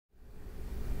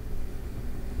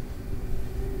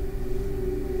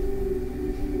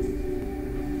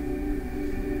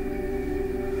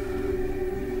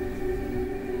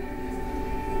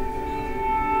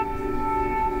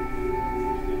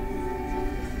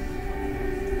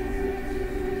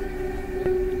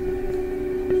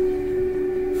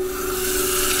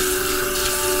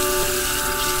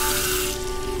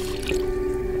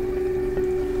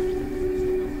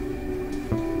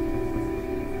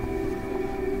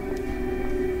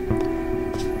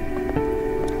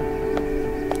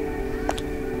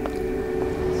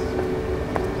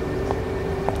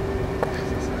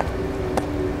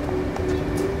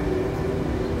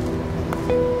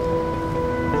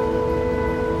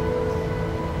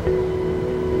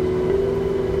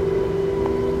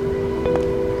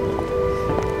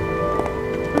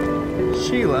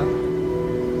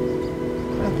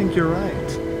think you're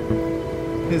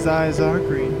right. His eyes are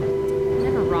green. I'm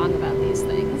never wrong about these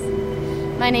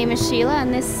things. My name is Sheila,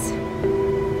 and this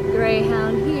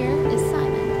greyhound here is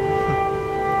Simon.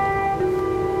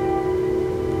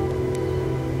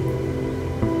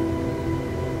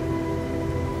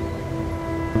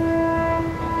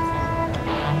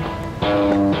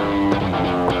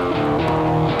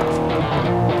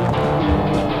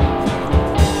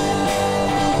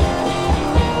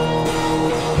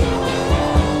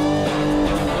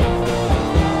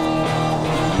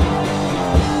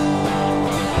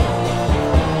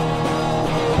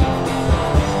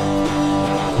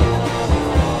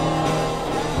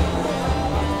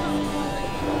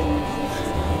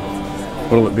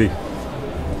 What'll it be?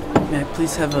 May I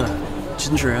please have a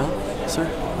ginger ale, sir?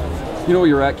 You know where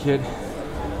you're at, kid.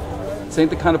 This ain't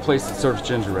the kind of place that serves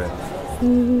ginger ale.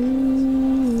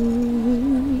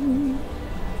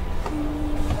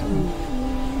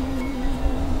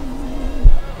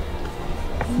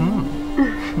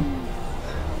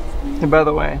 And by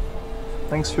the way,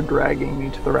 thanks for dragging me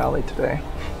to the rally today.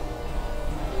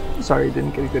 Sorry you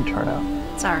didn't get a good turnout.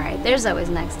 It's alright, there's always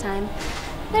next time.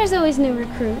 There's always new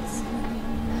recruits.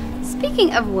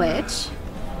 Speaking of which,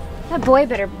 that boy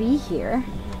better be here.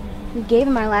 We gave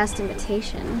him our last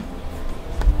invitation.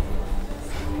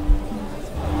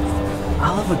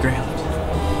 I'll have a greyhound.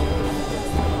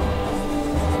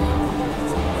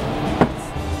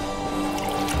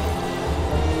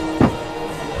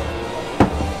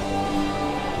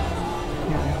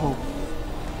 Yeah, I hope.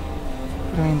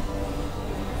 But I mean,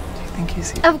 do you think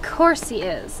he's here? Of course he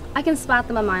is. I can spot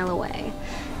them a mile away.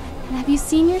 And have you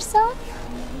seen yourself?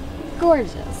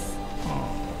 Gorgeous.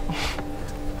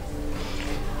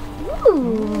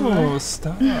 Ooh. Oh,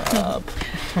 stop.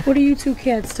 What are you two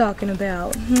cats talking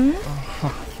about?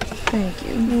 Thank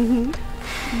you.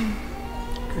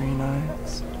 Green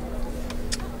eyes.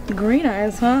 Green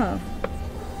eyes, huh?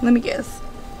 Let me guess.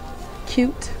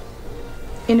 Cute,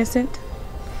 innocent,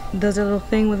 does a little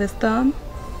thing with his thumb.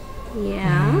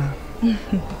 Yeah.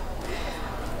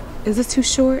 Is this too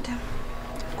short?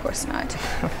 Of course not.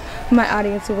 My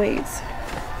audience awaits.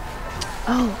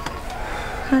 Oh,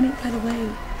 honey, by the way,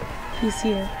 he's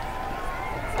here.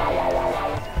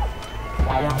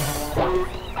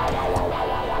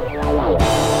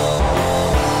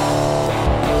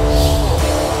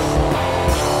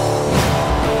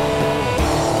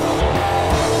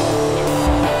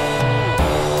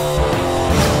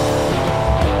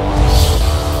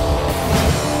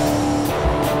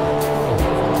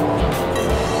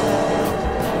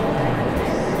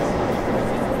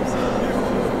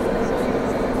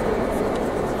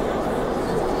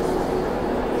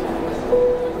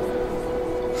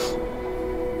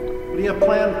 What do you have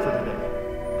planned for today?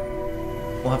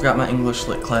 Well, I've got my English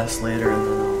lit class later, and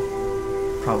then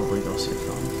I'll probably go see a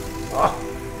film. Oh,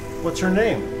 what's her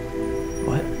name?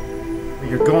 What?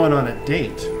 You're going on a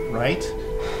date, right?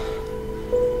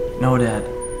 No, Dad.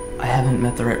 I haven't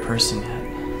met the right person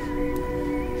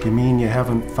yet. You mean you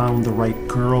haven't found the right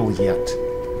girl yet?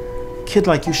 Kid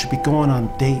like you should be going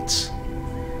on dates.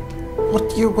 What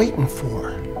are you waiting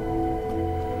for?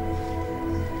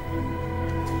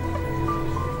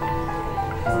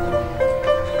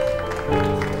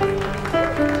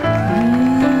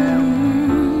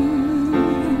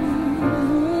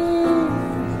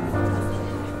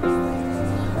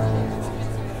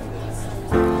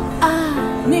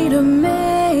 Need a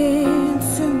man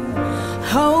to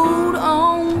hold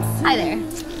on to. Hi there.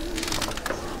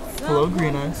 Hello,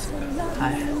 Green Eyes.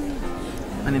 Hi.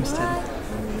 My name's Ted.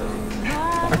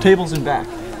 Our table's in back.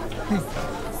 Hey,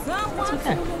 it's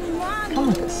okay. Come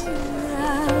with us.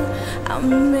 I'll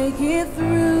make it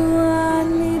through. I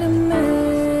need a man.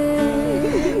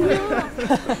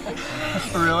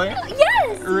 Really?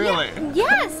 Yes! Really?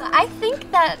 Yes, I think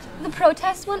that the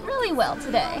protest went really well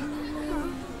today.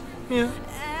 Yeah.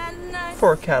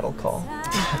 For a cattle call.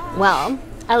 Well,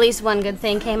 at least one good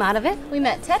thing came out of it. We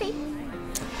met Teddy.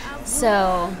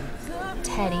 So,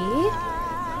 Teddy,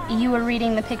 you were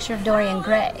reading the picture of Dorian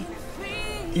Gray.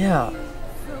 Yeah.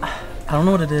 I don't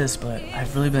know what it is, but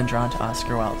I've really been drawn to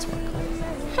Oscar Wilde's work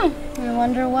lately. I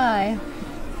wonder why.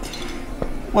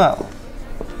 Well,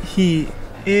 he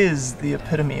is the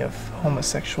epitome of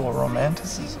homosexual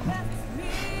romanticism.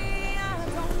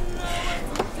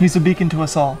 He's a beacon to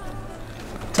us all.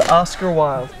 To Oscar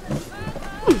Wilde.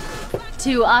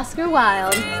 To Oscar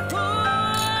Wilde.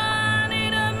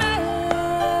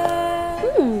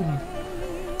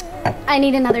 I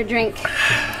need another drink.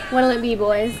 What'll it be,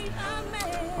 boys?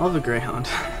 I'll have a greyhound.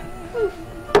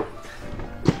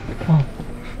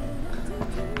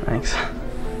 Thanks.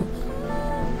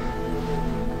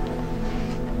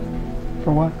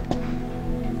 For what?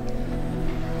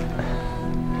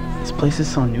 This place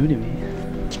is so new to me.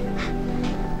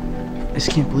 I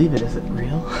just can't believe it. Is it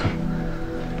real?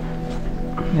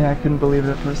 Yeah, I couldn't believe it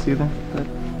at first either, but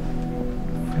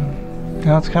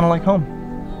now it's kind of like home.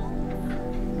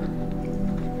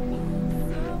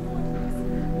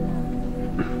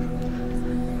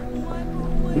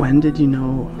 When did you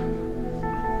know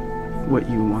what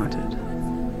you wanted?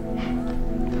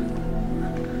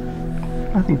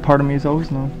 I think part of me has always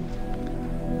known.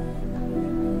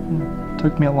 It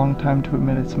took me a long time to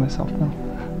admit it to myself, though.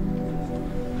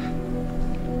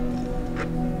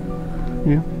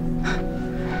 You?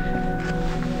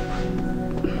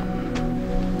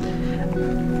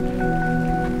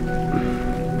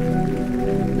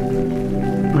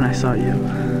 When I saw you.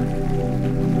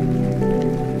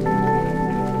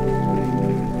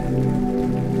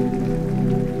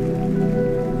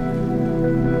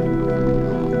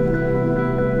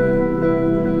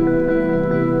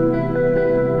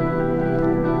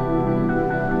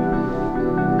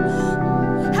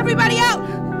 Everybody out!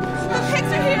 The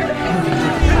pigs are here!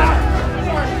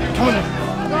 Come on.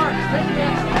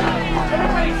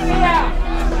 Everybody sit down!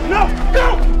 No! No!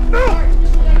 No!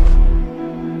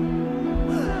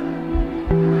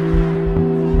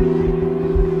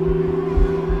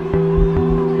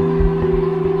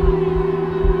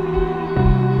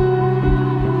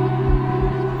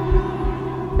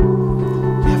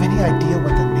 Do you have any idea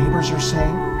what the neighbors are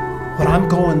saying? What I'm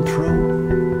going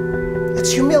through?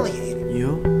 It's humiliating.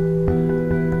 You?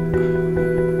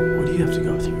 What do you have to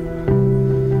go through?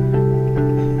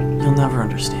 You'll never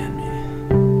understand me.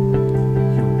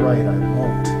 You're right, I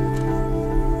won't.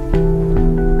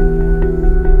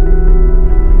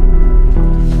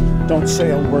 Don't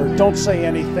say a word. Don't say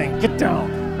anything. Get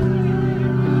down.